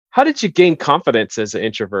How did you gain confidence as an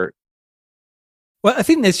introvert? Well, I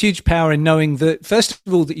think there's huge power in knowing that, first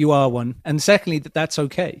of all, that you are one, and secondly, that that's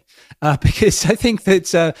okay. Because I think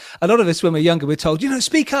that a lot of us, when we're younger, we're told,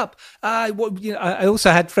 speak up. I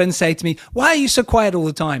also had friends say to me, why are you so quiet all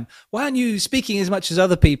the time? Why aren't you speaking as much as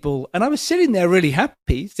other people? And I was sitting there really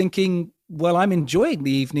happy thinking, well, I'm enjoying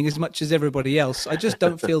the evening as much as everybody else. I just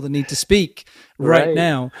don't feel the need to speak right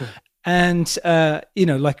now. And,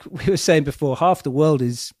 like we were saying before, half the world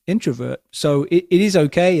is introvert. So it is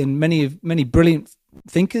okay. And many brilliant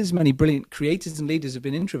thinkers, many brilliant creators and leaders have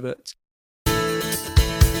been introverts.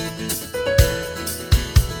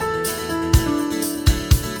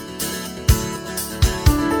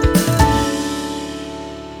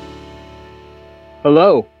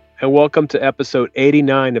 Hello, and welcome to episode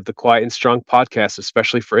 89 of the Quiet and Strong podcast,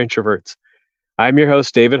 especially for introverts. I'm your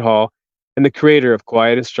host, David Hall, and the creator of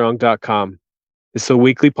quietandstrong.com. This is a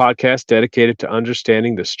weekly podcast dedicated to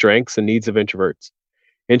understanding the strengths and needs of introverts.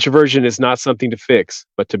 Introversion is not something to fix,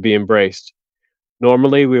 but to be embraced.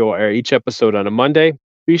 Normally, we will air each episode on a Monday.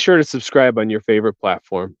 Be sure to subscribe on your favorite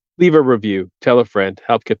platform. Leave a review, tell a friend,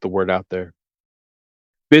 help get the word out there.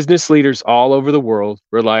 Business leaders all over the world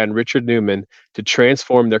rely on Richard Newman to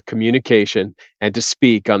transform their communication and to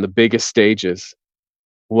speak on the biggest stages.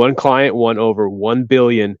 One client won over $1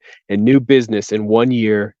 billion in new business in 1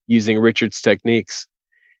 year using Richard's techniques.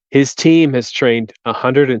 His team has trained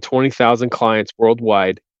 120,000 clients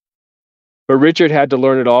worldwide. But Richard had to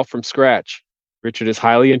learn it all from scratch. Richard is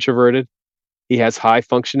highly introverted. He has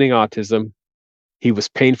high-functioning autism. He was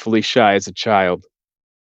painfully shy as a child.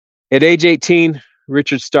 At age 18,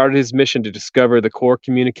 Richard started his mission to discover the core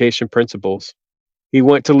communication principles. He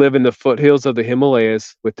went to live in the foothills of the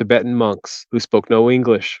Himalayas with Tibetan monks who spoke no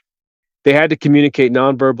English. They had to communicate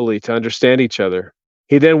nonverbally to understand each other.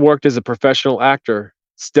 He then worked as a professional actor,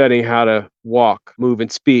 studying how to walk, move, and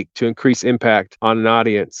speak to increase impact on an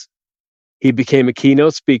audience. He became a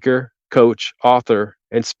keynote speaker, coach, author,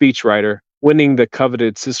 and speechwriter, winning the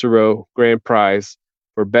coveted Cicero Grand Prize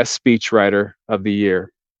for Best Speechwriter of the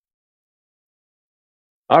Year.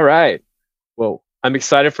 All right. Well, I'm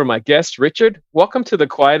excited for my guest, Richard. Welcome to the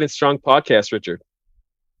Quiet and Strong podcast, Richard.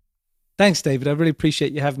 Thanks, David. I really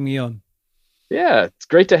appreciate you having me on. Yeah, it's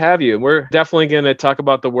great to have you. We're definitely going to talk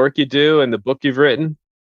about the work you do and the book you've written.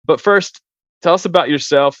 But first, tell us about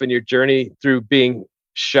yourself and your journey through being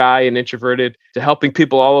shy and introverted to helping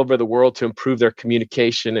people all over the world to improve their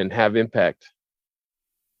communication and have impact.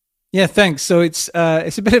 Yeah, thanks. So it's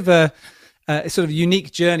a bit of a sort of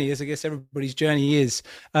unique journey, as I guess everybody's journey is.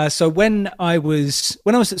 So when I was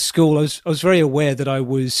at school, I was very aware that I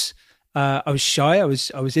was shy. I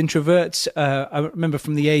was introvert. I remember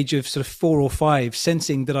from the age of sort of 4 or 5,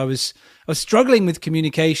 sensing that I was struggling with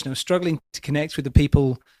communication. I was struggling to connect with the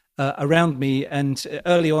people around me. And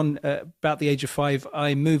early on, about the age of 5,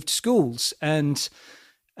 I moved schools and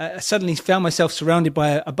suddenly found myself surrounded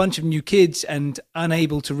by a bunch of new kids and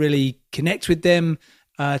unable to really connect with them.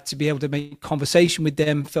 To be able to make conversation with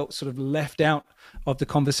them, felt sort of left out of the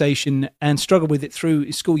conversation and struggled with it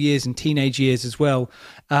through school years and teenage years as well.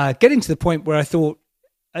 Getting to the point where I thought,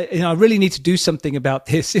 I really need to do something about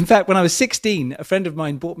this. In fact, when I was 16, a friend of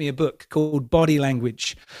mine bought me a book called Body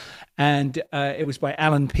Language, and it was by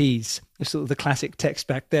Alan Pease. It was sort of the classic text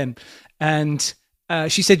back then. And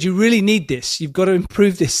she said, you really need this. You've got to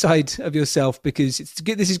improve this side of yourself because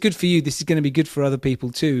this is good for you. This is going to be good for other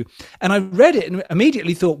people too. And I read it and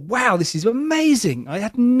immediately thought, wow, this is amazing. I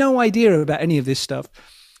had no idea about any of this stuff.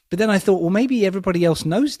 But then I thought, well, maybe everybody else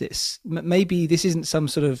knows this. Maybe this isn't some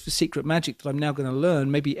sort of secret magic that I'm now going to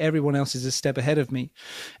learn. Maybe everyone else is a step ahead of me.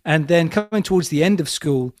 And then coming towards the end of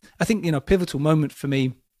school, I think, a pivotal moment for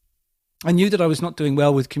me, I knew that I was not doing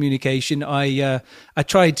well with communication. I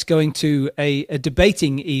tried going to a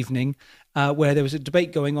debating evening where there was a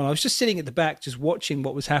debate going on. I was just sitting at the back, just watching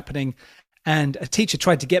what was happening. And a teacher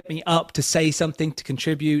tried to get me up to say something, to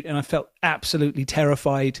contribute. And I felt absolutely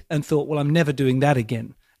terrified and thought, well, I'm never doing that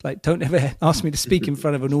again. Like, don't ever ask me to speak in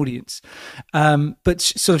front of an audience. But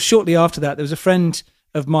sort of shortly after that, there was a friend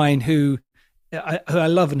of mine who I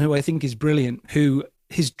love and who I think is brilliant, who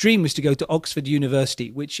his dream was to go to Oxford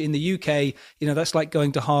University, which in the UK, that's like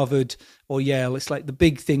going to Harvard or Yale. It's like the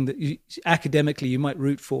big thing that academically you might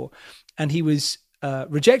root for. And he was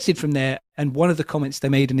rejected from there. And one of the comments they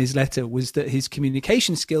made in his letter was that his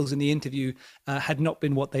communication skills in the interview had not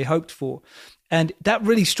been what they hoped for. And that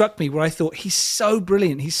really struck me, where I thought, he's so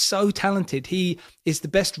brilliant. He's so talented. He is the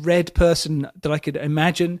best read person that I could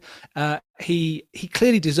imagine. He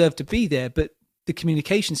clearly deserved to be there, but the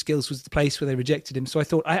communication skills was the place where they rejected him. So I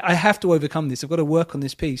thought, I have to overcome this. I've got to work on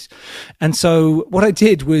this piece. And so what I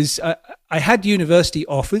did was I had university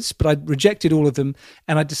offers, but I'd rejected all of them.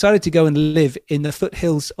 And I decided to go and live in the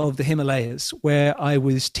foothills of the Himalayas, where I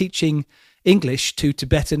was teaching English to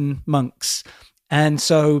Tibetan monks. And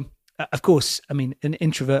so, of course, I mean, an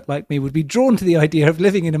introvert like me would be drawn to the idea of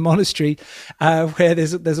living in a monastery where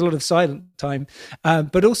there's a lot of silent time.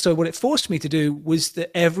 But also what it forced me to do was that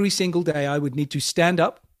every single day I would need to stand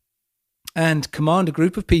up and command a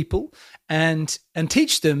group of people and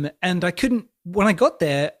teach them. And I couldn't, when I got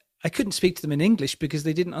there, I couldn't speak to them in English because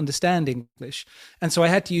they didn't understand English. And so I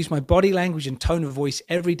had to use my body language and tone of voice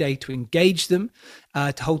every day to engage them,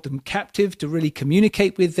 to hold them captive, to really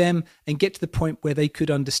communicate with them and get to the point where they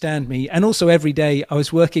could understand me. And also every day I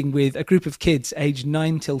was working with a group of kids aged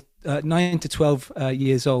 9 to 12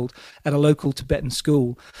 years old at a local Tibetan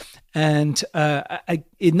school. And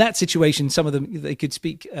in that situation, some of them, they could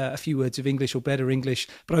speak a few words of English or better English,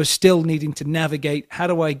 but I was still needing to navigate, how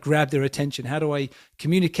do I grab their attention? How do I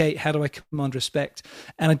communicate? How do I command respect?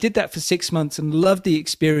 And I did that for 6 months and loved the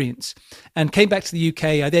experience and came back to the UK.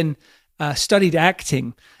 I then studied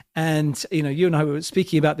acting. And, you know, you and I were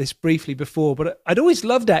speaking about this briefly before, but I'd always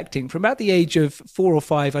loved acting. From about the age of 4 or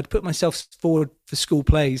 5, I'd put myself forward for school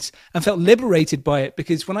plays and felt liberated by it,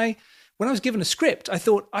 because when I was given a script, I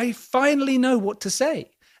thought, I finally know what to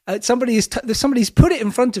say. Somebody's put it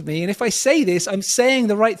in front of me. And if I say this, I'm saying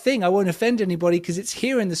the right thing. I won't offend anybody because it's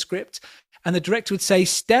here in the script. And the director would say,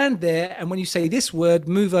 stand there. And when you say this word,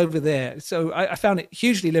 move over there. So I found it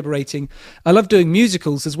hugely liberating. I love doing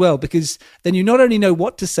musicals as well, because then you not only know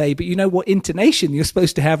what to say, but you know what intonation you're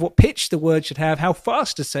supposed to have, what pitch the word should have, how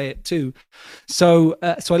fast to say it too. So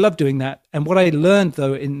I love doing that. And what I learned,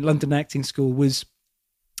 though, in London Acting School was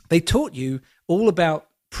they taught you all about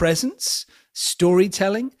presence,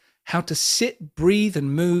 storytelling, how to sit, breathe,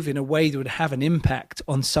 and move in a way that would have an impact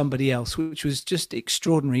on somebody else, which was just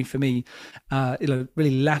extraordinary for me.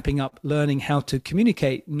 Really lapping up, learning how to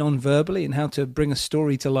communicate non-verbally and how to bring a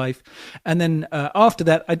story to life. And then after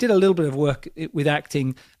that, I did a little bit of work with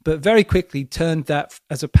acting, but very quickly turned that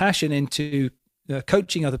as a passion into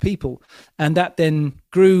coaching other people. And that then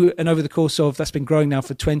grew, and over the course of, that's been growing now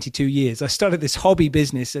for 22 years. I started this hobby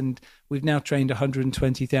business and we've now trained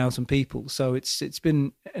 120,000 people. So it's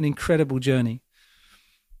been an incredible journey.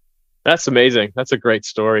 That's amazing. That's a great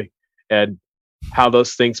story. And how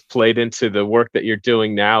those things played into the work that you're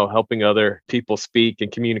doing now, helping other people speak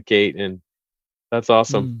and communicate. And that's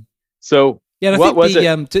awesome. So yeah, what was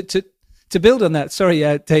it? To build on that,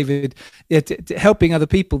 sorry, David, helping other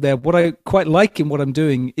people there, what I quite like in what I'm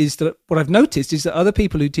doing is that what I've noticed is that other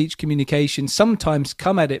people who teach communication sometimes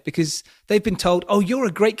come at it because they've been told, oh, you're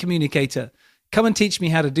a great communicator. Come and teach me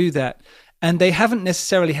how to do that. And they haven't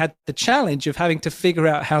necessarily had the challenge of having to figure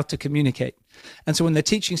out how to communicate. And so when they're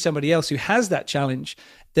teaching somebody else who has that challenge,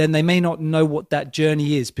 then they may not know what that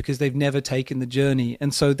journey is because they've never taken the journey.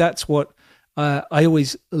 And so that's what I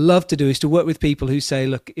always love to do, is to work with people who say,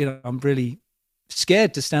 look, you know, I'm really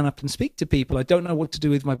scared to stand up and speak to people. I don't know what to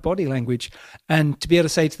do with my body language. And to be able to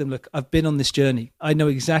say to them, look, I've been on this journey. I know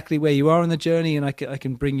exactly where you are on the journey, and I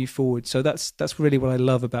can bring you forward. So that's really what I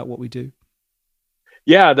love about what we do.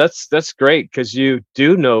 Yeah, that's great, because you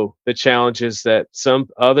do know the challenges that some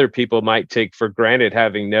other people might take for granted,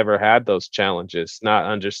 having never had those challenges, not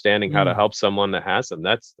understanding how to help someone that has them.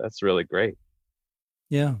 That's really great.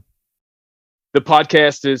 Yeah. The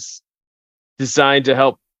podcast is designed to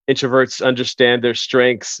help introverts understand their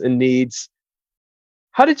strengths and needs.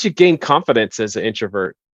 How did you gain confidence as an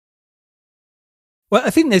introvert? Well, I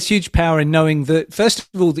think there's huge power in knowing that, first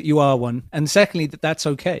of all, that you are one, and secondly, that that's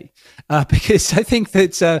okay. Because I think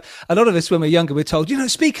that a lot of us, when we're younger, we're told,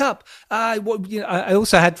 speak up. I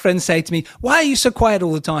also had friends say to me, why are you so quiet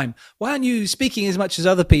all the time? Why aren't you speaking as much as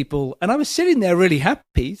other people? And I was sitting there really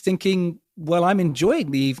happy thinking, well, I'm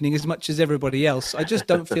enjoying the evening as much as everybody else. I just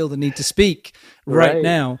don't feel the need to speak right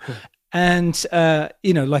now. And,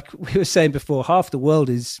 like we were saying before, half the world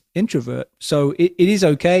is introvert. So it is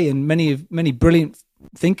okay. And many brilliant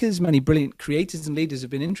thinkers, many brilliant creators and leaders have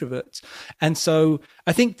been introverts. And so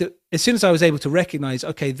I think that as soon as I was able to recognize,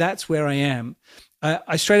 okay, that's where I am,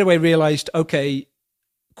 I straight away realized, okay,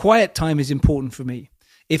 quiet time is important for me.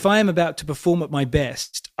 If I am about to perform at my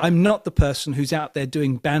best, I'm not the person who's out there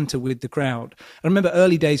doing banter with the crowd. I remember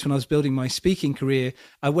early days when I was building my speaking career,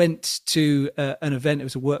 I went to an event. It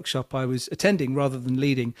was a workshop I was attending rather than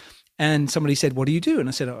leading. And somebody said, what do you do? And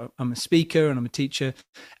I said, oh, I'm a speaker and I'm a teacher.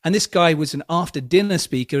 And this guy was an after dinner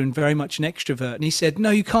speaker and very much an extrovert. And he said,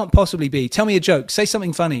 no, you can't possibly be. Tell me a joke. Say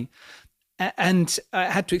something funny. And I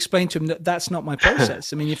had to explain to him that that's not my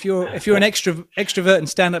process. I mean, if you're an extrovert and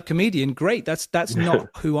stand-up comedian, great. That's not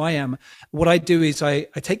who I am. What I do is I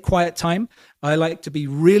take quiet time. I like to be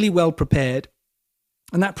really well prepared.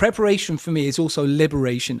 And that preparation for me is also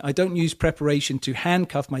liberation. I don't use preparation to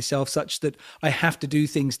handcuff myself such that I have to do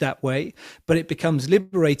things that way, but it becomes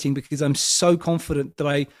liberating because I'm so confident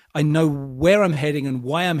that I know where I'm heading and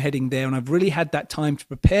why I'm heading there. And I've really had that time to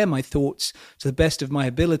prepare my thoughts to the best of my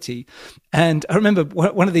ability. And I remember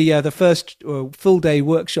one of the first full day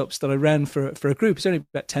workshops that I ran for a group, it's only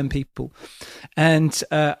about 10 people. And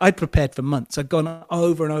I'd prepared for months. I'd gone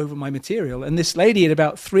over and over my material. And this lady at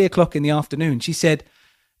about 3:00 in the afternoon, she said,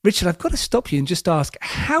 Richard, I've got to stop you and just ask,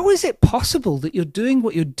 how is it possible that you're doing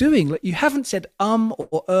what you're doing? Like, you haven't said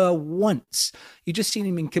or once. You just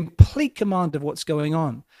seem in complete command of what's going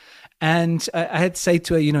on. And I had to say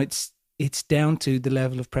to her, it's down to the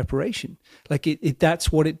level of preparation. Like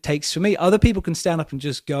that's what it takes for me. Other people can stand up and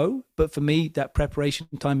just go, but for me, that preparation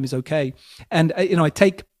time is okay. And I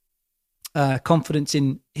take confidence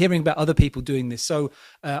in hearing about other people doing this. So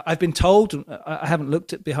I've been told, I haven't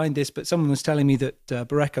looked at behind this, but someone was telling me that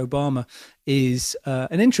Barack Obama is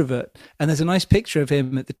an introvert. And there's a nice picture of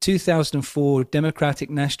him at the 2004 Democratic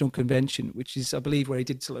National Convention, which is, I believe, where he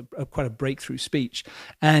did sort of quite a breakthrough speech.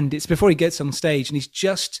 And it's before he gets on stage and he's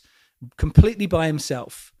just completely by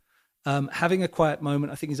himself, having a quiet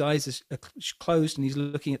moment. I think his eyes are closed and he's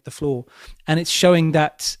looking at the floor. And it's showing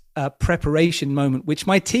that preparation moment, which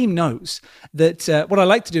my team knows that what I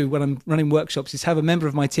like to do when I'm running workshops is have a member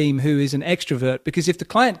of my team who is an extrovert, because if the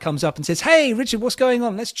client comes up and says, hey, Richard, what's going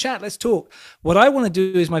on? Let's chat, let's talk. What I want to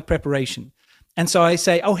do is my preparation. And so I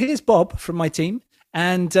say, oh, here's Bob from my team.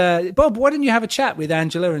 And Bob, why don't you have a chat with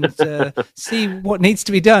Angela and see what needs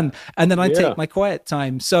to be done? And then I take my quiet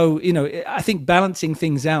time. So, I think balancing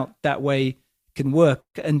things out that way can work.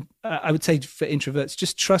 And I would say for introverts,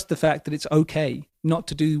 just trust the fact that it's okay not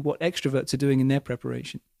to do what extroverts are doing in their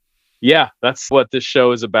preparation. Yeah, that's what this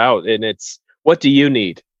show is about. And it's, what do you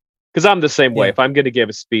need? Because I'm the same way. If I'm going to give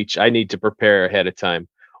a speech, I need to prepare ahead of time.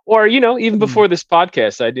 Or, even before this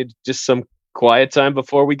podcast, I did just some quiet time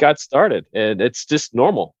before we got started. And it's just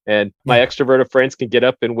normal. And my extroverted friends can get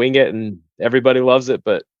up and wing it and everybody loves it,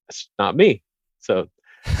 but it's not me. So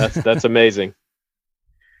that's amazing.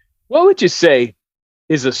 What would you say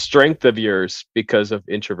is a strength of yours because of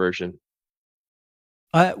introversion?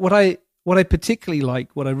 What I particularly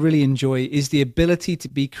like, what I really enjoy, is the ability to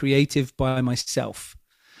be creative by myself.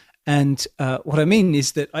 And what I mean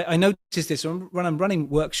is that I noticed this when I'm running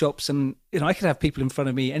workshops, and I could have people in front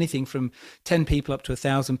of me, anything from 10 people up to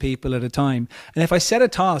 1,000 people at a time. And if I set a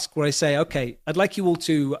task where I say, okay, I'd like you all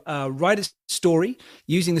to write a story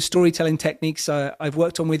using the storytelling techniques I've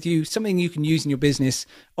worked on with you, something you can use in your business,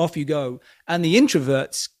 off you go. And the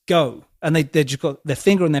introverts go, and they just got their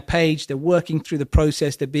finger on their page, they're working through the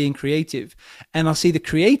process, they're being creative. And I'll see the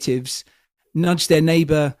creatives nudge their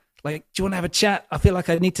neighbor, like, do you want to have a chat? I feel like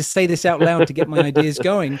I need to say this out loud to get my ideas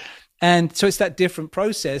going. And so it's that different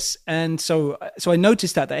process. And so I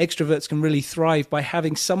noticed that extroverts can really thrive by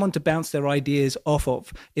having someone to bounce their ideas off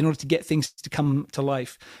of in order to get things to come to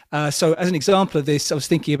life. So as an example of this, I was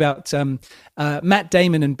thinking about Matt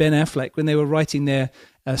Damon and Ben Affleck when they were writing their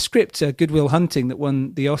script, Good Will Hunting, that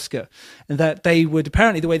won the Oscar. And that they would,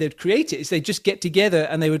 apparently the way they'd create it is they'd just get together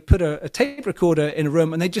and they would put a tape recorder in a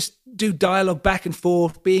room and they just do dialogue back and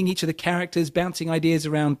forth, being each of the characters, bouncing ideas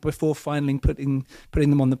around before finally putting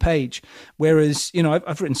them on the page. Whereas,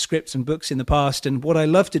 I've written scripts and books in the past, and what I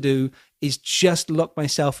love to do is just lock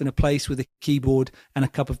myself in a place with a keyboard and a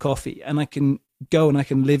cup of coffee, and I can go and I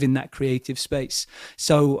can live in that creative space.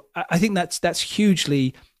 So I think that's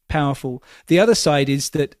hugely powerful. The other side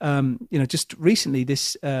is that, just recently,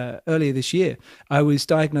 earlier this year, I was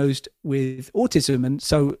diagnosed with autism. And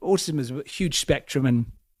so autism is a huge spectrum, and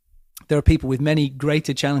there are people with many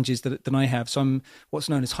greater challenges than I have. So I'm what's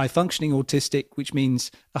known as high functioning autistic, which means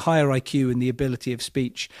a higher IQ and the ability of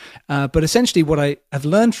speech. But essentially what I have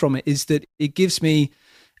learned from it is that it gives me,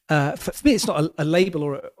 for me, it's not a label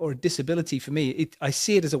or a disability for me. I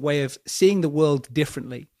see it as a way of seeing the world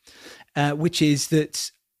differently, which is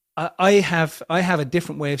that I have a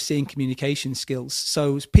different way of seeing communication skills.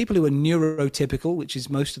 So people who are neurotypical, which is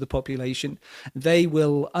most of the population, they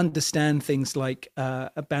will understand things like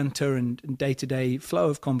a banter and day-to-day flow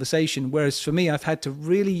of conversation. Whereas for me, I've had to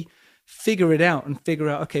really figure it out and figure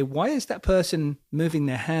out, okay, why is that person moving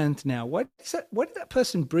their hand now? Why did that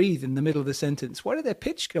person breathe in the middle of the sentence? Why did their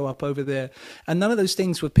pitch go up over there? And none of those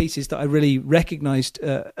things were pieces that I really recognized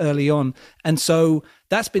early on. And so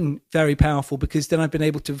that's been very powerful, because then I've been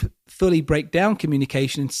able to fully break down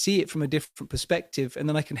communication and see it from a different perspective. And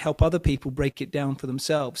then I can help other people break it down for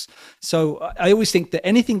themselves. So I always think that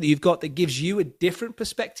anything that you've got that gives you a different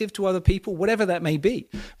perspective to other people, whatever that may be,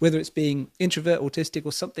 whether it's being introvert, autistic,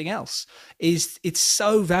 or something else, it's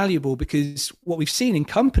so valuable. Because what we've seen in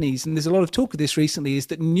companies, and there's a lot of talk of this recently, is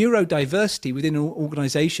that neurodiversity within an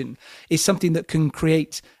organization is something that can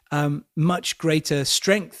create much greater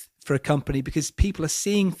strength for a company, because people are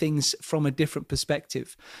seeing things from a different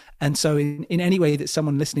perspective. And so in any way that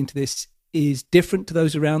someone listening to this is different to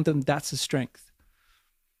those around them, that's a strength.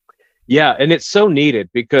 Yeah, and it's so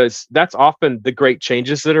needed, because that's often the great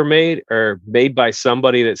changes that are made by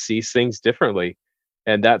somebody that sees things differently.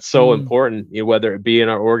 And that's so important, whether it be in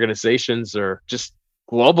our organizations or just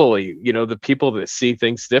globally, the people that see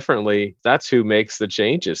things differently, that's who makes the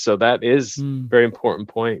changes. So that is a very important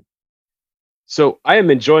point. So I am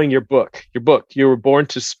enjoying your book, You Were Born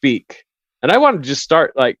to Speak. And I want to just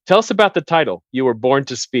start, tell us about the title, You Were Born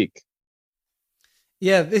to Speak.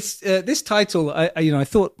 Yeah, this title, I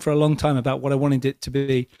thought for a long time about what I wanted it to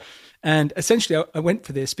be. And essentially I went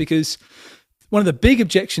for this because one of the big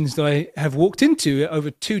objections that I have walked into over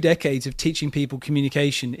 2 decades of teaching people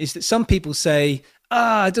communication is that some people say,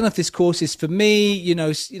 I don't know if this course is for me.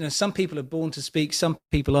 Some people are born to speak, some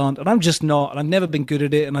people aren't, and I'm just not, and I've never been good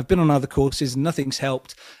at it, and I've been on other courses and nothing's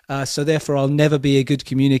helped. So therefore I'll never be a good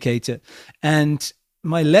communicator. And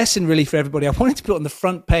my lesson really for everybody, I wanted to put on the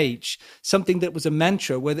front page something that was a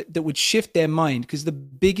mantra that would shift their mind, because the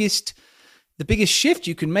biggest shift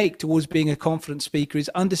you can make towards being a confident speaker is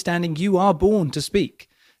understanding you are born to speak.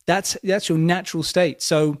 That's your natural state.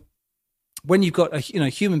 So when you've got a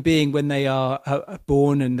human being, when they are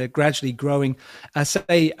born and they're gradually growing,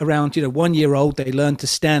 say around 1 year old, they learn to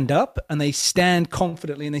stand up, and they stand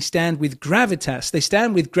confidently, and they stand with gravitas. They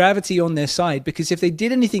stand with gravity on their side, because if they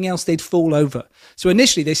did anything else, they'd fall over. So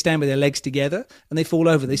initially they stand with their legs together and they fall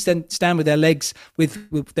over. They stand with their legs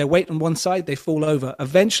with their weight on one side, they fall over.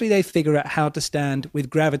 Eventually they figure out how to stand with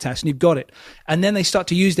gravitas, and you've got it. And then they start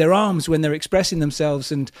to use their arms when they're expressing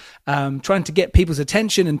themselves and trying to get people's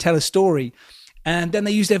attention and tell a story. And then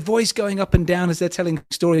they use their voice going up and down as they're telling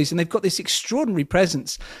stories, and they've got this extraordinary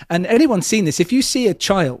presence. And anyone's seen this? If you see a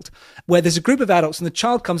child where there's a group of adults and the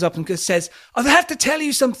child comes up and says, I have to tell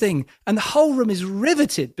you something, and the whole room is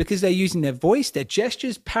riveted because they're using their voice, their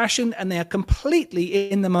gestures, passion, and they are completely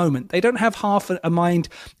in the moment. They don't have half a mind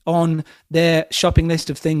on their shopping list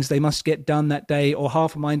of things they must get done that day, or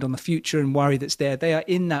half a mind on the future and worry that's there. They are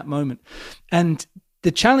in that moment. And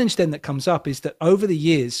the challenge then that comes up is that over the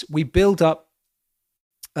years, we build up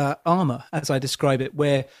armor, as I describe it,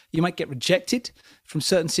 where you might get rejected from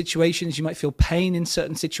certain situations. You might feel pain in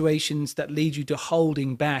certain situations that lead you to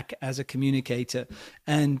holding back as a communicator.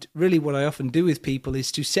 And really what I often do with people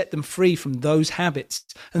is to set them free from those habits.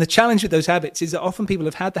 And the challenge with those habits is that often people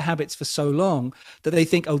have had the habits for so long that they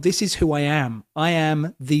think, this is who I am. I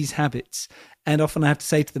am these habits. And often I have to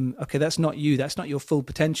say to them, okay, that's not you. That's not your full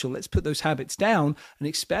potential. Let's put those habits down and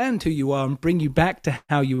expand who you are and bring you back to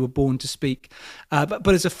how you were born to speak. But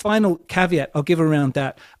as a final caveat, I'll give around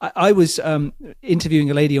that. I was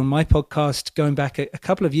interviewing a lady on my podcast going back a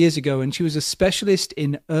couple of years ago, and she was a specialist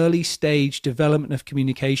in early stage development of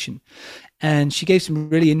communication. And she gave some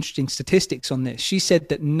really interesting statistics on this. She said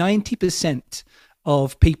that 90%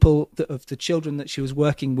 of people, of the children that she was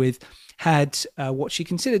working with, had what she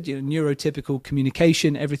considered neurotypical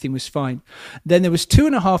communication. Everything was fine. Then there was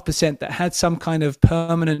 2.5% that had some kind of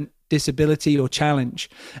permanent disability or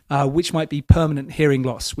challenge, which might be permanent hearing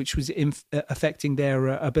loss, which was affecting their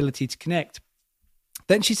ability to connect.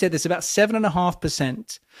 Then she said there's about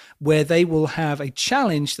 7.5% where they will have a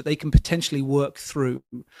challenge that they can potentially work through.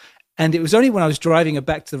 And it was only when I was driving her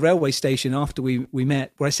back to the railway station after we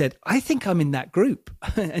met where I said, I think I'm in that group.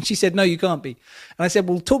 And she said, no, you can't be. And I said,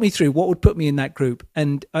 well, talk me through what would put me in that group.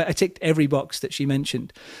 And I ticked every box that she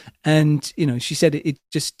mentioned. And, she said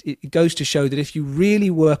it goes to show that if you really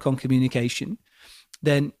work on communication,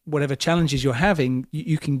 then whatever challenges you're having,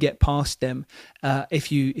 you can get past them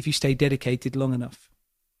if you stay dedicated long enough.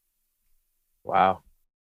 Wow.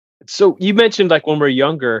 So you mentioned when we're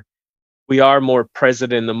younger, we are more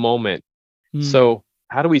present in the moment. So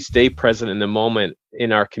how do we stay present in the moment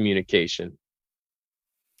in our communication?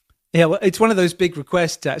 Yeah, well, it's one of those big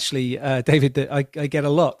requests, actually, David, that I get a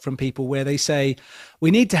lot from people where they say, we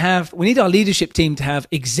need our leadership team to have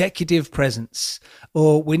executive presence,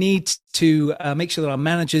 or we need to make sure that our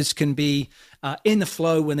managers can be in the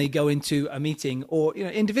flow when they go into a meeting, or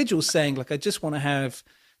individuals saying, like, I just want to have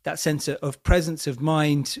that sense of presence of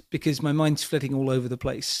mind because my mind's flitting all over the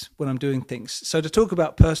place when I'm doing things. So to talk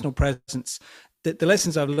about personal presence, the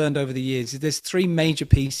lessons I've learned over the years is there's three major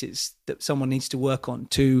pieces that someone needs to work on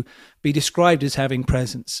to be described as having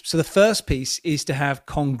presence. So the first piece is to have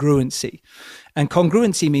congruency. And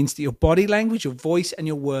congruency means that your body language, your voice, and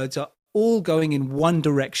your words are all going in one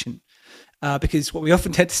direction. Because what we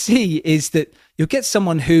often tend to see is that you'll get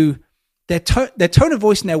someone who their tone of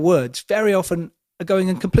voice and their words very often are going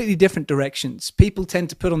in completely different directions. People tend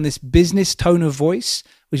to put on this business tone of voice,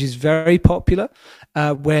 which is very popular,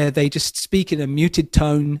 where they just speak in a muted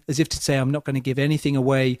tone as if to say, I'm not going to give anything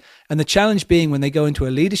away. And the challenge being when they go into a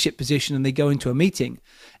leadership position and they go into a meeting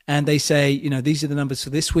and they say, these are the numbers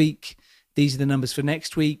for this week, these are the numbers for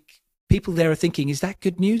next week. People there are thinking, is that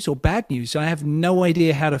good news or bad news? I have no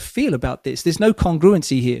idea how to feel about this. There's no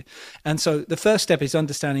congruency here. And so the first step is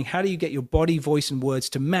understanding how do you get your body, voice, and words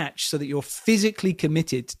to match so that you're physically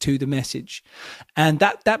committed to the message. And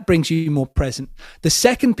that brings you more present. The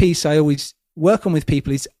second piece I always work on with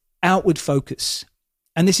people is outward focus.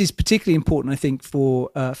 And this is particularly important, I think, for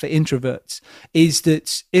introverts, is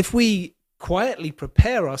that if we quietly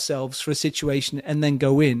prepare ourselves for a situation and then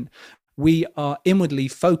go in, we are inwardly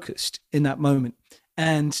focused in that moment.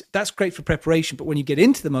 And that's great for preparation. But when you get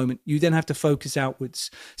into the moment, you then have to focus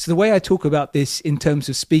outwards. So the way I talk about this in terms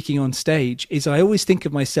of speaking on stage is I always think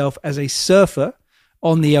of myself as a surfer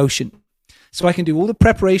on the ocean. So I can do all the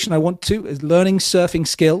preparation I want to as learning surfing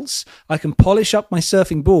skills. I can polish up my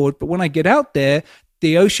surfing board. But when I get out there,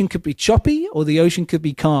 the ocean could be choppy or the ocean could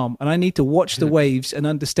be calm. And I need to watch the waves and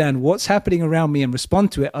understand what's happening around me and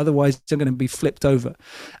respond to it. Otherwise, I'm going to be flipped over.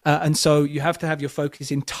 And so you have to have your focus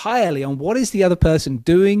entirely on what is the other person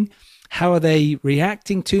doing? How are they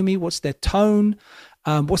reacting to me? What's their tone?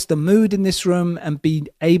 What's the mood in this room? And be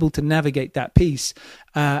able to navigate that piece.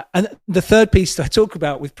 And the third piece that I talk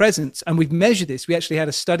about with presence, and we've measured this. We actually had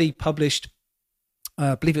a study published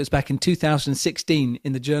I believe it was back in 2016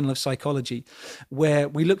 in the Journal of Psychology, where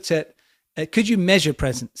we looked at could you measure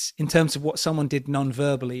presence in terms of what someone did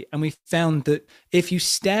non-verbally? And we found that if you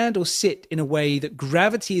stand or sit in a way that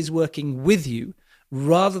gravity is working with you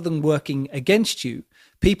rather than working against you,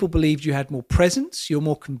 people believed you had more presence, you're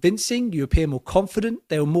more convincing, you appear more confident,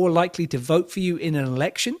 they were more likely to vote for you in an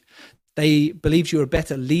election. They believed you're a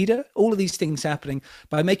better leader. All of these things happening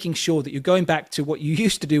by making sure that you're going back to what you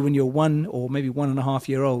used to do when you're 1 or maybe 1.5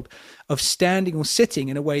 years old, of standing or sitting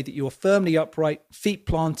in a way that you're firmly upright, feet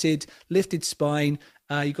planted, lifted spine.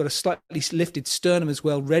 You've got a slightly lifted sternum as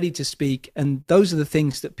well, ready to speak. And those are the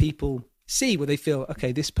things that people see where they feel,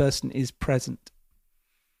 okay, this person is present.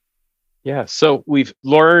 Yeah. So we've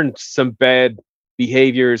learned some bad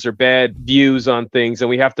behaviors or bad views on things, and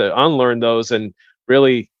we have to unlearn those and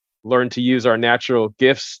really learn to use our natural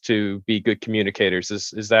gifts to be good communicators.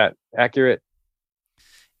 Is that accurate?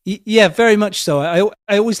 Yeah, very much so.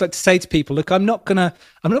 I always like to say to people, look, I'm not gonna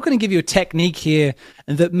give you a technique here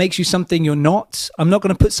that makes you something you're not. I'm not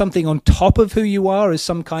going to put something on top of who you are as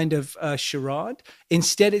some kind of charade.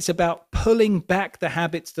 Instead, it's about pulling back the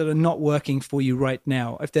habits that are not working for you right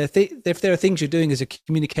now. If there are things you're doing as a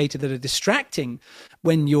communicator that are distracting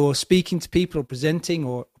when you're speaking to people or presenting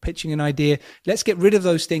or pitching an idea, let's get rid of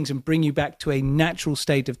those things and bring you back to a natural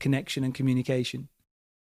state of connection and communication.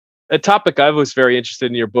 A topic I was very interested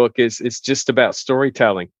in your book is just about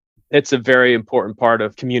storytelling. It's a very important part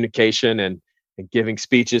of communication and giving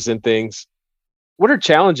speeches and things. What are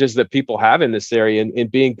challenges that people have in this area in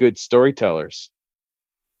being good storytellers?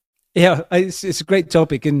 Yeah, it's a great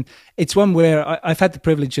topic. And it's one where I've had the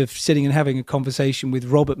privilege of sitting and having a conversation with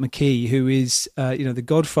Robert McKee, who is, the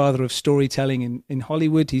godfather of storytelling in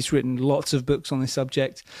Hollywood. He's written lots of books on this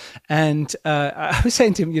subject. And I was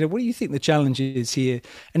saying to him, what do you think the challenge is here?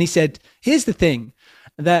 And he said, here's the thing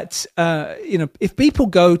that, if people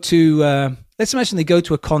go to, let's imagine they go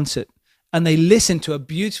to a concert and they listen to a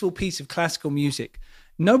beautiful piece of classical music.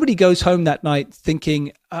 Nobody goes home that night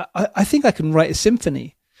thinking, I think I can write a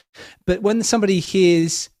symphony. But when somebody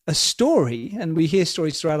hears a story, and we hear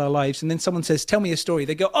stories throughout our lives, and then someone says, tell me a story,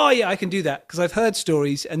 they go, oh yeah, I can do that because I've heard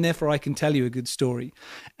stories and therefore I can tell you a good story.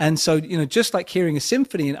 And so, just like hearing a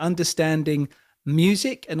symphony and understanding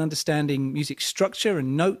music and understanding music structure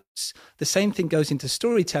and notes, the same thing goes into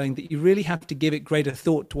storytelling, that you really have to give it greater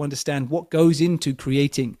thought to understand what goes into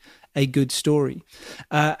creating a good story.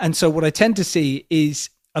 And so what I tend to see is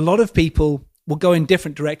a lot of people will go in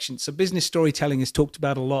different directions. So business storytelling is talked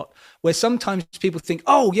about a lot, where sometimes people think,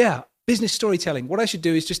 oh yeah, business storytelling. What I should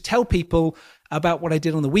do is just tell people about what I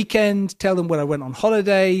did on the weekend, tell them when I went on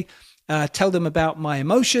holiday, tell them about my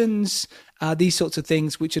emotions, these sorts of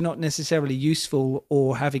things which are not necessarily useful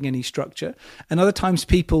or having any structure. And other times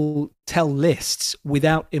people tell lists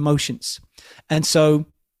without emotions. And so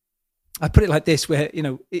I put it like this, where,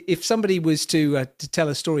 if somebody was to tell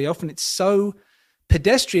a story, often it's so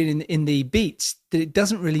pedestrian in the beats that it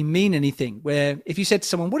doesn't really mean anything. Where if you said to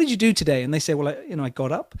someone, "What did you do today?" and they say, "Well, I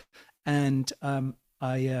got up and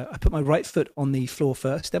I put my right foot on the floor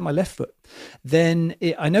first, then my left foot. Then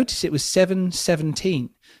I noticed it was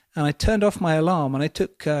 7:17, and I turned off my alarm and I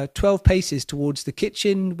took 12 paces towards the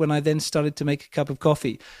kitchen when I then started to make a cup of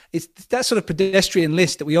coffee." It's that sort of pedestrian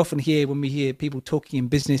list that we often hear when we hear people talking in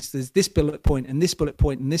business. There's this bullet point and this bullet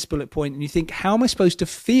point and this bullet point, and you think, how am I supposed to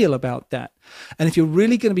feel about that? And if you're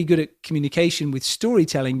really going to be good at communication with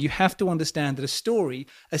storytelling, you have to understand that a story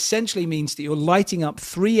essentially means that you're lighting up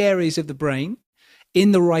three areas of the brain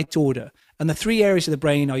in the right order. And the three areas of the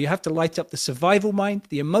brain are, you have to light up the survival mind,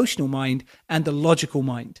 the emotional mind, and the logical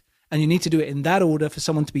mind. And you need to do it in that order for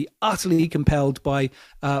someone to be utterly compelled by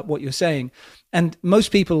what you're saying. And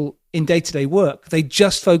most people in day-to-day work, they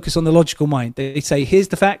just focus on the logical mind. They say, here's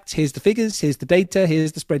the facts, here's the figures, here's the data,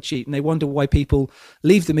 here's the spreadsheet. And they wonder why people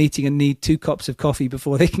leave the meeting and need 2 cups of coffee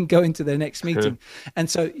before they can go into their next meeting. And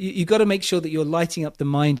so you got to make sure that you're lighting up the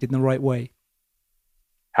mind in the right way.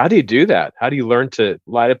 How do you do that? How do you learn to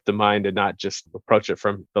light up the mind and not just approach it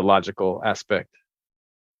from the logical aspect?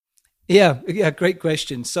 Yeah, great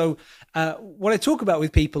question. So what I talk about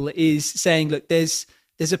with people is saying, look, there's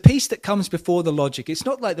a piece that comes before the logic. It's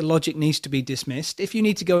not like the logic needs to be dismissed. If you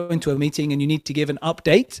need to go into a meeting and you need to give an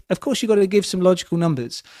update, of course, you've got to give some logical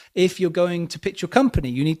numbers. If you're going to pitch your company,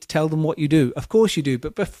 you need to tell them what you do. Of course you do.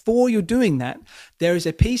 But before you're doing that, there is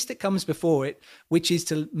a piece that comes before it, which is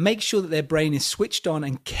to make sure that their brain is switched on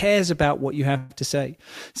and cares about what you have to say.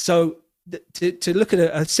 So to look at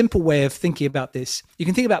a simple way of thinking about this, you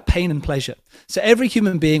can think about pain and pleasure. So every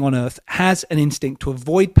human being on earth has an instinct to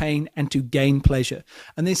avoid pain and to gain pleasure.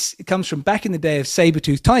 And this comes from back in the day of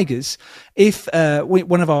saber-toothed tigers. If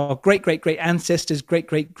one of our great ancestors,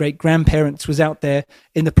 great grandparents was out there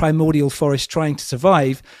in the primordial forest trying to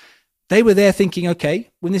survive, they were there thinking,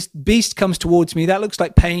 okay, when this beast comes towards me, that looks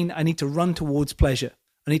like pain. I need to run towards pleasure.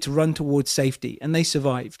 I need to run towards safety. And they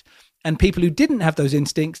survived. And people who didn't have those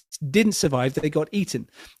instincts didn't survive, they got eaten.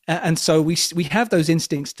 And so we have those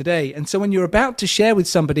instincts today. And so when you're about to share with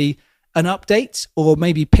somebody an update or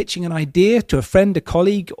maybe pitching an idea to a friend, a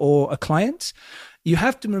colleague, or a client, you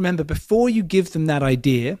have to remember, before you give them that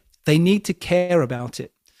idea, they need to care about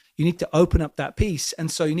it. You need to open up that piece. And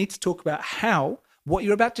so you need to talk about how what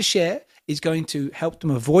you're about to share is going to help them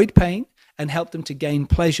avoid pain and help them to gain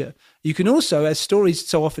pleasure. You can also, as stories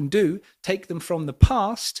so often do, take them from the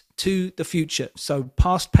past to the future. So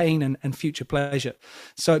past pain and future pleasure.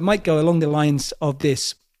 So it might go along the lines of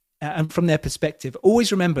this. And from their perspective,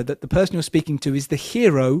 always remember that the person you're speaking to is the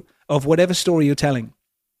hero of whatever story you're telling.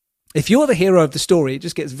 If you're the hero of the story, it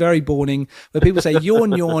just gets very boring, where people say,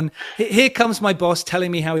 yawn, yawn, here comes my boss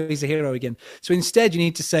telling me how he's a hero again. So instead, you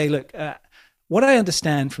need to say, look, what I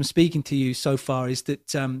understand from speaking to you so far is that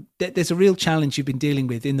there's a real challenge you've been dealing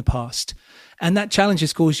with in the past. And that challenge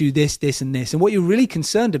has caused you this, this, and this. And what you're really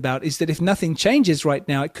concerned about is that if nothing changes right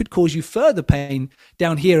now, it could cause you further pain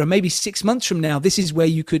down here. And maybe 6 months from now, this is where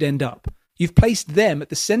you could end up. You've placed them at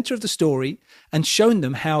the center of the story and shown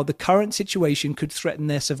them how the current situation could threaten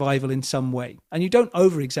their survival in some way. And you don't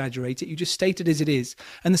over-exaggerate it. You just state it as it is.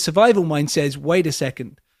 And the survival mind says, wait a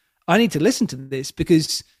second, I need to listen to this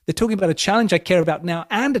because they're talking about a challenge I care about now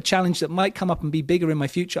and a challenge that might come up and be bigger in my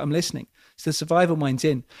future. I'm listening. So the survival mind's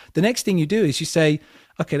in. The next thing you do is you say,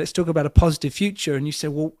 okay, let's talk about a positive future. And you say,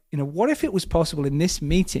 well, what if it was possible in this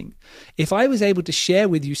meeting, if I was able to share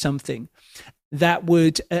with you something that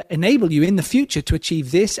would enable you in the future to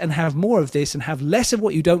achieve this and have more of this and have less of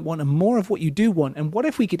what you don't want and more of what you do want? And what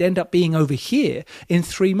if we could end up being over here in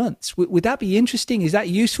 3 months? Would that be interesting? Is that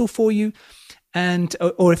useful for you? And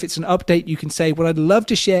or if it's an update, you can say, what I'd love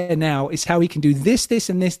to share now is how we can do this, this,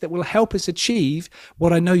 and this that will help us achieve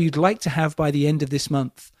what I know you'd like to have by the end of this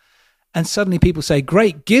month. And suddenly people say,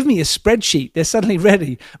 great, give me a spreadsheet. They're suddenly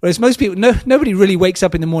ready. Whereas most people, nobody really wakes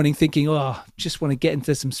up in the morning thinking, oh, just want to get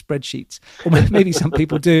into some spreadsheets. Or maybe some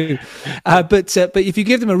people do. But if you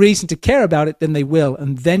give them a reason to care about it, then they will.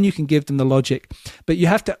 And then you can give them the logic. But you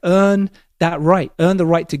have to earn that right, earn the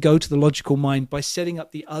right to go to the logical mind by setting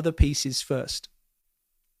up the other pieces first.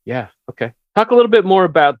 Yeah. Okay. Talk a little bit more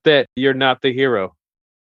about that. You're not the hero.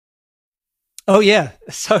 Oh yeah.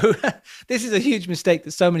 So this is a huge mistake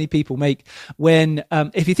that so many people make when,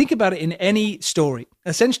 if you think about it in any story,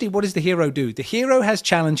 essentially what does the hero do? The hero has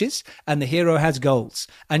challenges and the hero has goals.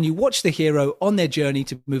 And you watch the hero on their journey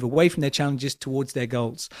to move away from their challenges towards their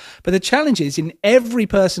goals. But the challenge is in every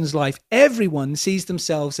person's life, everyone sees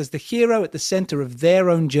themselves as the hero at the center of their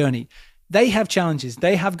own journey. They have challenges,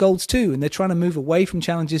 they have goals too, and they're trying to move away from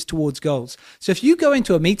challenges towards goals. So if you go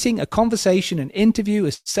into a meeting, a conversation, an interview,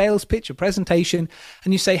 a sales pitch, a presentation,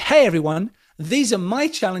 and you say, hey, everyone, these are my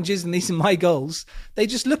challenges and these are my goals, they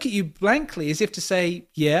just look at you blankly as if to say,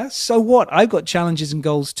 yeah, so what? I've got challenges and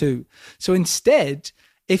goals too. So instead,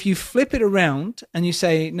 if you flip it around and you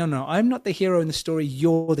say, no, I'm not the hero in the story,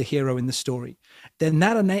 you're the hero in the story, then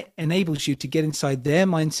that enables you to get inside their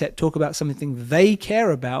mindset, talk about something they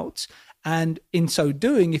care about. And in so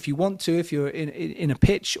doing, if you want to, if you're in a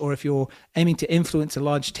pitch or if you're aiming to influence a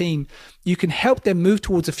large team, you can help them move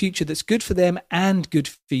towards a future that's good for them and good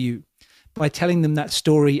for you by telling them that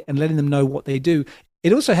story and letting them know what they do.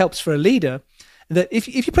 It also helps for a leader that if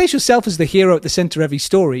you place yourself as the hero at the center of every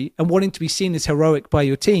story and wanting to be seen as heroic by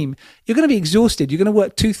your team, you're going to be exhausted. You're going to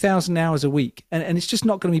work 2,000 hours a week, and it's just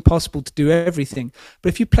not going to be possible to do everything. But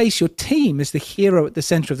if you place your team as the hero at the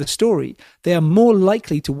center of the story, they are more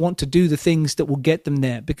likely to want to do the things that will get them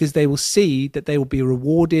there because they will see that they will be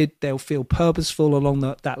rewarded, they'll feel purposeful along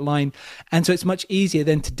that line. And so it's much easier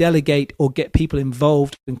then to delegate or get people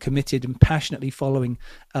involved and committed and passionately following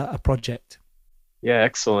a project. Yeah,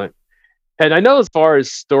 excellent. And I know as far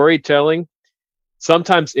as storytelling,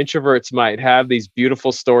 sometimes introverts might have these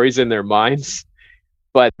beautiful stories in their minds,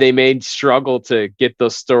 but they may struggle to get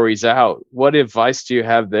those stories out. What advice do you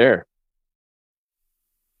have there?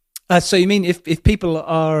 So you mean if people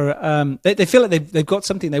are, they feel like they've got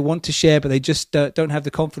something they want to share, but they just don't have the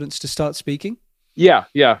confidence to start speaking? Yeah.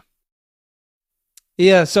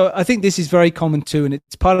 So I think this is very common too. And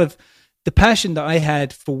it's part of the passion that I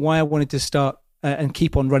had for why I wanted to start and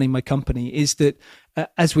keep on running my company is that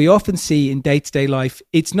as we often see in day-to-day life,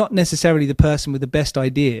 it's not necessarily the person with the best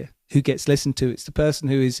idea who gets listened to. It's the person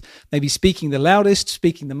who is maybe speaking the loudest,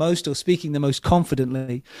 speaking the most, or speaking the most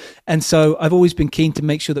confidently. And so I've always been keen to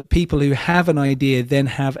make sure that people who have an idea then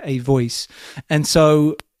have a voice. And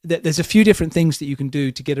so there's a few different things that you can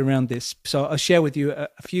do to get around this. So I'll share with you a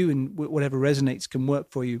few, and whatever resonates can work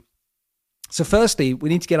for you. So firstly, we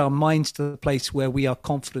need to get our minds to the place where we are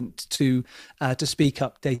confident to speak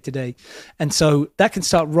up day to day. And so that can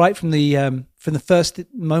start right from the first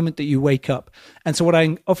moment that you wake up. And so what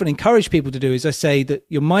I often encourage people to do is I say that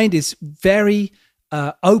your mind is very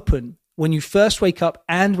open when you first wake up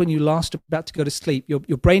and when you last about to go to sleep.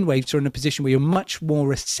 Your brain waves are in a position where you're much more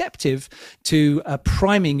receptive to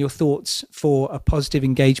priming your thoughts for a positive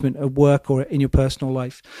engagement at work or in your personal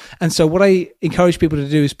life. And so what I encourage people to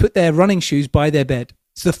do is put their running shoes by their bed.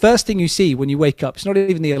 So the first thing you see when you wake up, it's not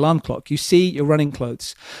even the alarm clock, you see your running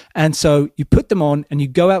clothes. And so you put them on and you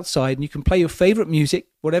go outside and you can play your favorite music,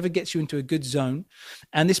 whatever gets you into a good zone.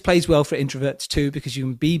 And this plays well for introverts too, because you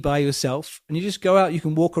can be by yourself and you just go out, you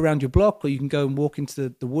can walk around your block or you can go and walk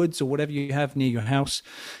into the woods or whatever you have near your house.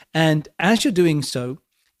 And as you're doing so,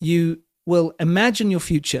 you will imagine your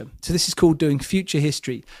future. So this is called doing future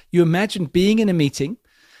history. You imagine being in a meeting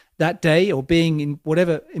that day or being in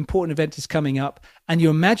whatever important event is coming up, and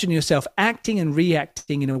you imagine yourself acting and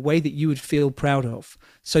reacting in a way that you would feel proud of.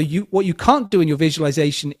 So what you can't do in your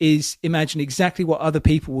visualization is imagine exactly what other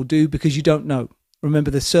people will do because you don't know.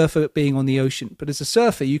 Remember the surfer being on the ocean. But as a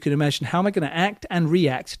surfer, you can imagine, how am I going to act and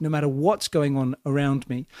react no matter what's going on around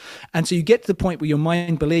me? And so you get to the point where your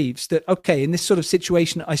mind believes that, okay, in this sort of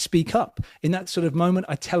situation, I speak up. In that sort of moment,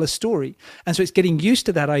 I tell a story. And so it's getting used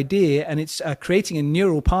to that idea, and it's creating a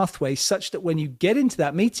neural pathway such that when you get into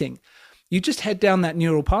that meeting, you just head down that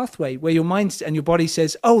neural pathway where your mind and your body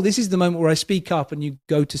says, oh, this is the moment where I speak up, and you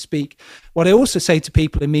go to speak. What I also say to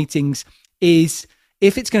people in meetings is,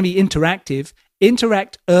 if it's going to be interactive,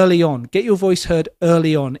 interact early on. Get your voice heard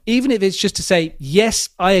early on, even if it's just to say, yes,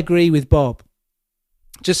 I agree with Bob,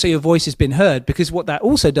 just so your voice has been heard. Because what that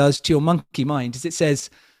also does to your monkey mind is it says,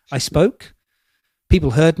 I spoke,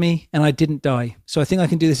 people heard me, and I didn't die. So I think I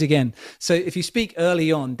can do this again. So if you speak early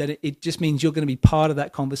on, then it just means you're going to be part of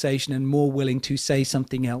that conversation and more willing to say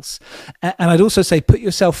something else. And I'd also say, put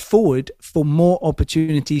yourself forward for more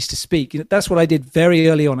opportunities to speak. That's what I did very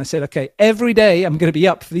early on. I said, okay, every day I'm going to be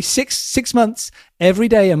up for these six months. every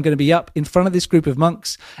day I'm going to be up in front of this group of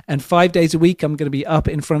monks, and 5 days a week I'm going to be up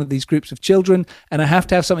in front of these groups of children, and I have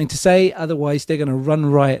to have something to say, otherwise they're going to run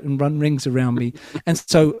riot and run rings around me. And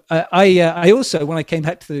so I also, when I came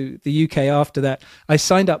back to the UK after that, I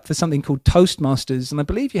signed up for something called Toastmasters, and I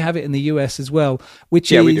believe you have it in the US as well,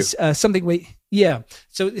 which is something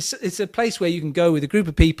so it's a place where you can go with a group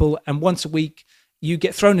of people, and once a week you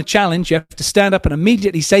get thrown a challenge. You have to stand up and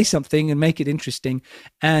immediately say something and make it interesting.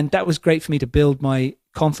 And that was great for me to build my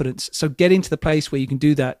confidence. So getting to the place where you can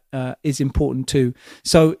do that is important too.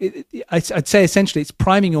 So I'd say essentially it's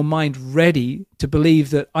priming your mind ready to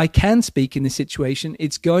believe that I can speak in this situation.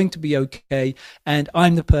 It's going to be okay. And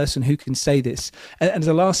I'm the person who can say this. And as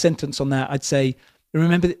a last sentence on that, I'd say,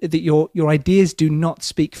 remember that your ideas do not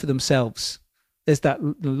speak for themselves. There's that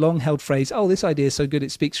long-held phrase, oh, this idea is so good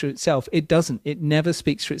it speaks for itself. It doesn't. It never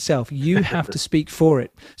speaks for itself. You have to speak for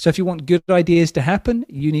it. So if you want good ideas to happen,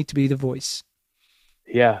 you need to be the voice.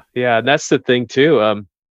 Yeah. And that's the thing too.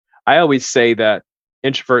 I always say that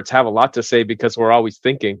introverts have a lot to say because we're always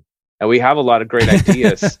thinking, and we have a lot of great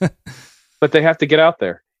ideas, but they have to get out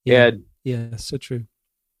there. Yeah, so true.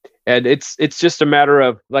 And it's just a matter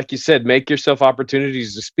of, like you said, make yourself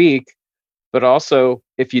opportunities to speak. But also,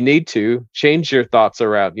 if you need to, change your thoughts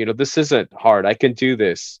around. This isn't hard. I can do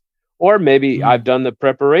this. Or maybe I've done the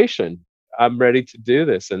preparation. I'm ready to do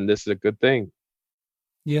this, and this is a good thing.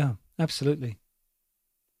 Yeah, absolutely.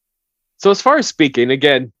 So as far as speaking,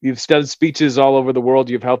 again, you've done speeches all over the world.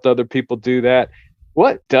 You've helped other people do that.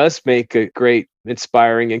 What does make a great,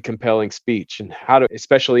 inspiring, and compelling speech? And how do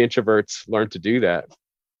especially introverts learn to do that?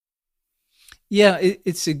 Yeah,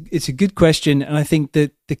 it's a good question, and I think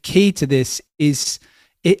that the key to this is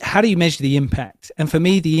how do you measure the impact? And for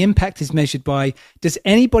me, the impact is measured by, does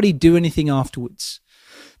anybody do anything afterwards?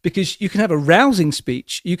 Because you can have a rousing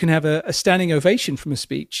speech, you can have a standing ovation from a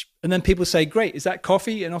speech, and then people say, "Great, is that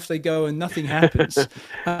coffee?" And off they go, and nothing happens.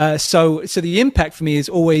 So the impact for me is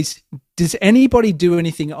always, does anybody do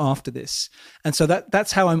anything after this? And so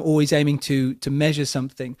that's how I'm always aiming to measure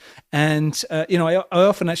something. And I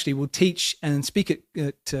often actually will teach and speak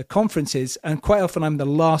at conferences, and quite often I'm the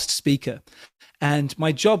last speaker. And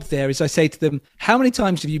my job there is I say to them, how many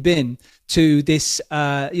times have you been to this,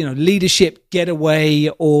 leadership getaway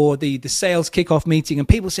or the sales kickoff meeting, and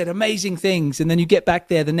people said amazing things. And then you get back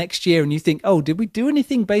there the next year and you think, oh, did we do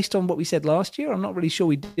anything based on what we said last year? I'm not really sure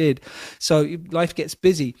we did. So life gets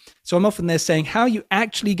busy. So I'm often there saying, how are you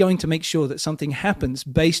actually going to make sure that something happens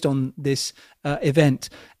based on this event?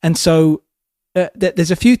 And so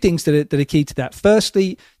there's a few things that are key to that.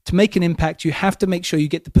 Firstly, to make an impact, you have to make sure you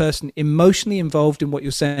get the person emotionally involved in what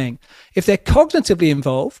you're saying. If they're cognitively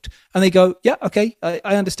involved and they go, yeah, okay,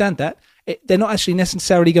 I understand that, they're not actually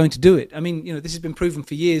necessarily going to do it. I mean, this has been proven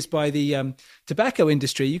for years by the tobacco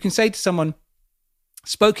industry. You can say to someone,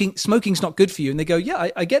 smoking's not good for you, and they go, yeah,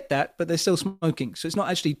 I get that, but they're still smoking. So it's not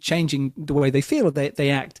actually changing the way they feel or they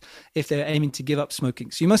act if they're aiming to give up smoking.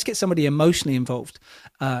 So you must get somebody emotionally involved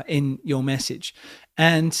in your message.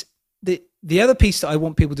 And the other piece that I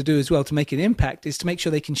want people to do as well to make an impact is to make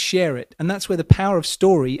sure they can share it. And that's where the power of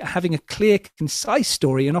story, having a clear, concise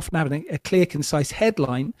story, and often having a clear, concise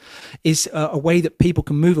headline, is a way that people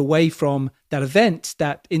can move away from that event,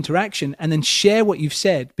 that interaction, and then share what you've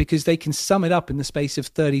said, because they can sum it up in the space of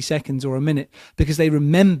 30 seconds or a minute, because they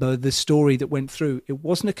remember the story that went through. It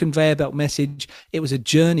wasn't a conveyor belt message. It was a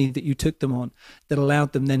journey that you took them on that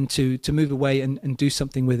allowed them then to move away and do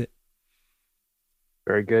something with it.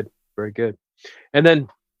 Very good. Very good. And then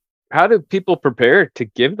how do people prepare to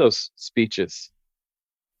give those speeches?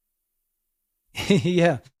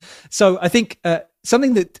 Yeah. So I think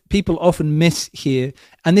something that people often miss here,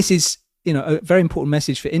 and this is a very important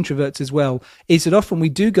message for introverts as well, is that often we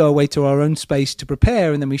do go away to our own space to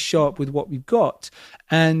prepare, and then we show up with what we've got,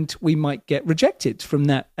 and we might get rejected from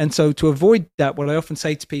that. And so to avoid that, what I often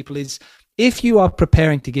say to people is, if you are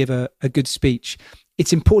preparing to give a good speech,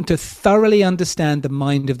 it's important to thoroughly understand the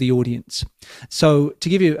mind of the audience. So to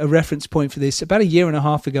give you a reference point for this, about a year and a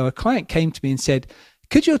half ago, a client came to me and said,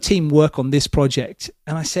 could your team work on this project?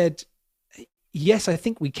 And I said, yes, I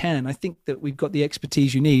think we can. I think that we've got the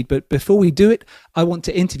expertise you need. But before we do it, I want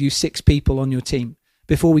to interview 6 people on your team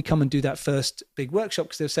before we come and do that first big workshop,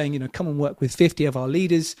 because they're saying, come and work with 50 of our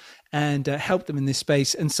leaders and help them in this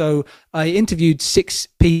space. And so I interviewed 6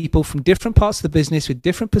 people from different parts of the business with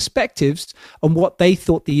different perspectives on what they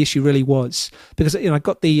thought the issue really was. Because I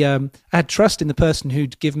got I had trust in the person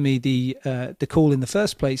who'd given me the call in the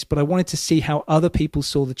first place, but I wanted to see how other people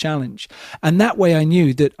saw the challenge. And that way I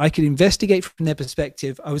knew that I could investigate from their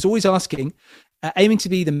perspective. I was always asking, aiming to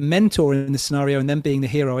be the mentor in the scenario and then being the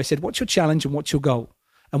hero. I said, what's your challenge and what's your goal?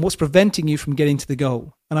 And what's preventing you from getting to the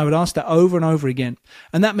goal? And I would ask that over and over again.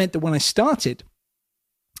 And that meant that when I started,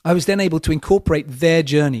 I was then able to incorporate their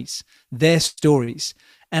journeys, their stories.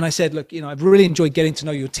 And I said, look, I've really enjoyed getting to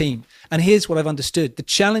know your team. And here's what I've understood. The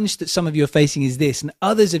challenge that some of you are facing is this, and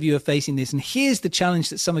others of you are facing this. And here's the challenge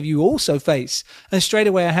that some of you also face. And straight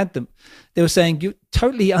away I had them. They were saying, you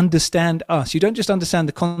totally understand us. You don't just understand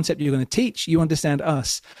the concept you're going to teach, you understand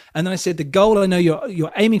us. And then I said, the goal I know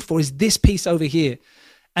you're aiming for is this piece over here.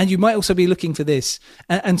 And you might also be looking for this.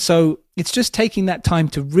 And so it's just taking that time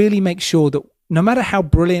to really make sure that no matter how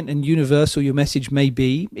brilliant and universal your message may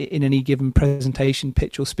be in any given presentation,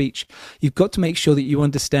 pitch, or speech, you've got to make sure that you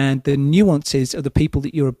understand the nuances of the people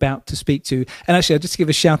that you're about to speak to. And actually, I'll just give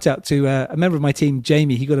a shout out to a member of my team,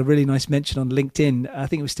 Jamie. He got a really nice mention on LinkedIn. I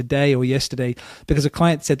think it was today or yesterday, because a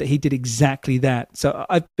client said that he did exactly that. So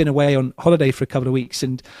I've been away on holiday for a couple of weeks,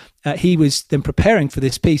 and he was then preparing for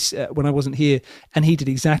this piece when I wasn't here, and he did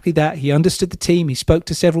exactly that. He understood the team. He spoke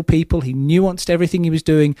to several people. He nuanced everything he was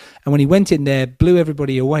doing. And when he went in there, blew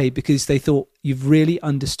everybody away because they thought, you've really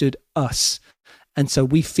understood us. And so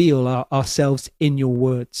we feel ourselves in your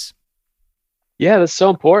words. Yeah, that's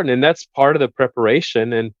so important. And that's part of the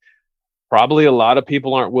preparation. And probably a lot of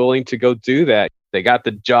people aren't willing to go do that. They got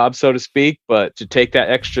the job, so to speak, but to take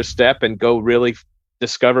that extra step and go really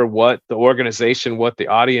discover what the organization, what the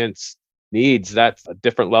audience needs, that's a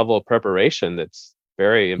different level of preparation that's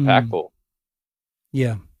very impactful.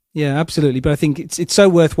 Yeah, absolutely. But I think it's so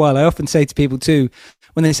worthwhile. I often say to people too,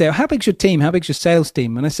 when they say, oh, how big's your team? How big's your sales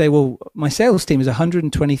team? And I say, well, my sales team is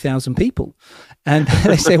 120,000 people. And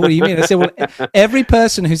they say, what do you mean? I say, well, every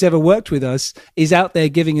person who's ever worked with us is out there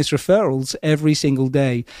giving us referrals every single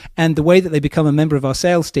day. And the way that they become a member of our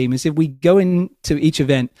sales team is if we go into each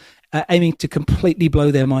event aiming to completely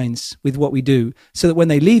blow their minds with what we do, so that when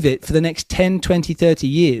they leave it for the next 10, 20, 30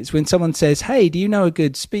 years, when someone says, hey, do you know a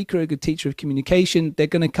good speaker, a good teacher of communication, they're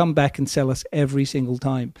going to come back and sell us every single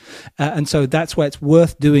time. And so that's why it's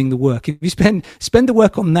worth doing the work. If you spend the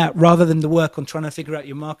work on that rather than the work on trying to figure out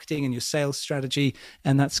your marketing and your sales strategy,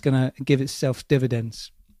 and that's going to give itself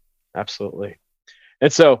dividends. Absolutely.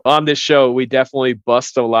 And so on this show, we definitely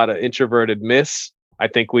bust a lot of introverted myths. I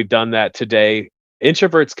think we've done that today.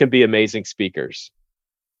 Introverts can be amazing speakers.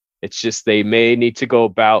 It's just they may need to go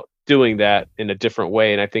about doing that in a different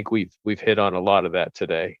way. And I think we've hit on a lot of that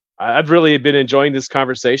today. I've really been enjoying this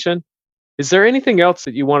conversation. Is there anything else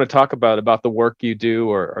that you want to talk about the work you do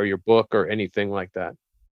or your book or anything like that?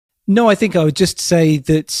 No, I think I would just say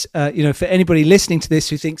that, for anybody listening to this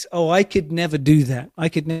who thinks, oh, I could never do that. I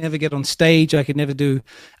could never get on stage. I could never do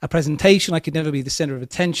a presentation. I could never be the center of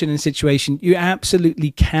attention in a situation. You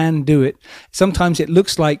absolutely can do it. Sometimes it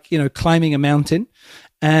looks like, climbing a mountain.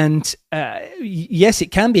 And yes,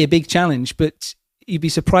 it can be a big challenge, but you'd be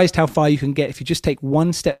surprised how far you can get if you just take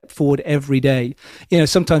one step forward every day.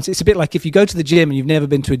 Sometimes it's a bit like if you go to the gym and you've never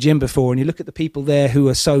been to a gym before and you look at the people there who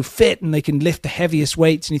are so fit and they can lift the heaviest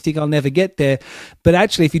weights and you think, I'll never get there. But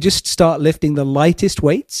actually, if you just start lifting the lightest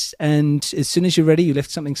weights, and as soon as you're ready, you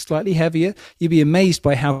lift something slightly heavier, you'll be amazed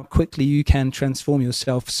by how quickly you can transform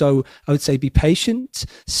yourself. So I would say be patient,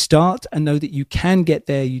 start, and know that you can get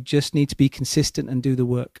there. You just need to be consistent and do the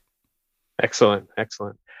work. Excellent.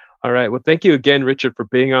 All right. Well, thank you again, Richard, for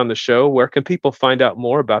being on the show. Where can people find out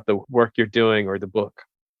more about the work you're doing or the book?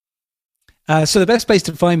 So the best place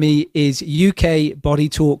to find me is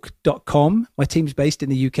ukbodytalk.com. My team's based in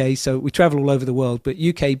the UK, so we travel all over the world, but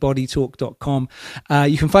ukbodytalk.com.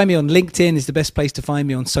 You can find me on LinkedIn is the best place to find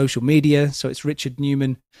me on social media. So it's Richard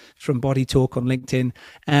Newman from Body Talk on LinkedIn.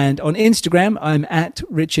 And on Instagram, I'm at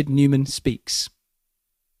Richard Newman Speaks.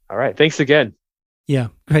 All right. Thanks again. Yeah,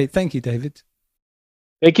 great. Thank you, David.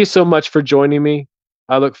 Thank you so much for joining me.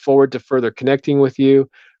 I look forward to further connecting with you.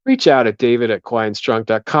 Reach out at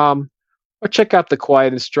david@quietandstrong.com or check out the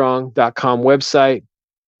quietandstrong.com website,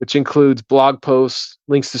 which includes blog posts,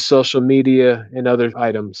 links to social media, and other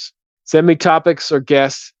items. Send me topics or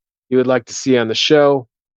guests you would like to see on the show.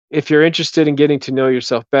 If you're interested in getting to know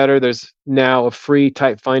yourself better, there's now a free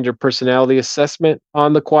Type Finder personality assessment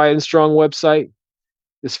on the Quiet and Strong website.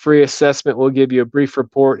 This free assessment will give you a brief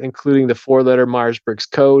report, including the 4-letter Myers-Briggs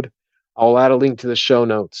code. I'll add a link to the show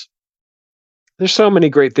notes. There's so many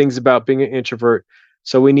great things about being an introvert,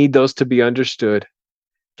 so we need those to be understood.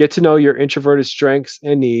 Get to know your introverted strengths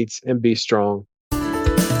and needs and be strong.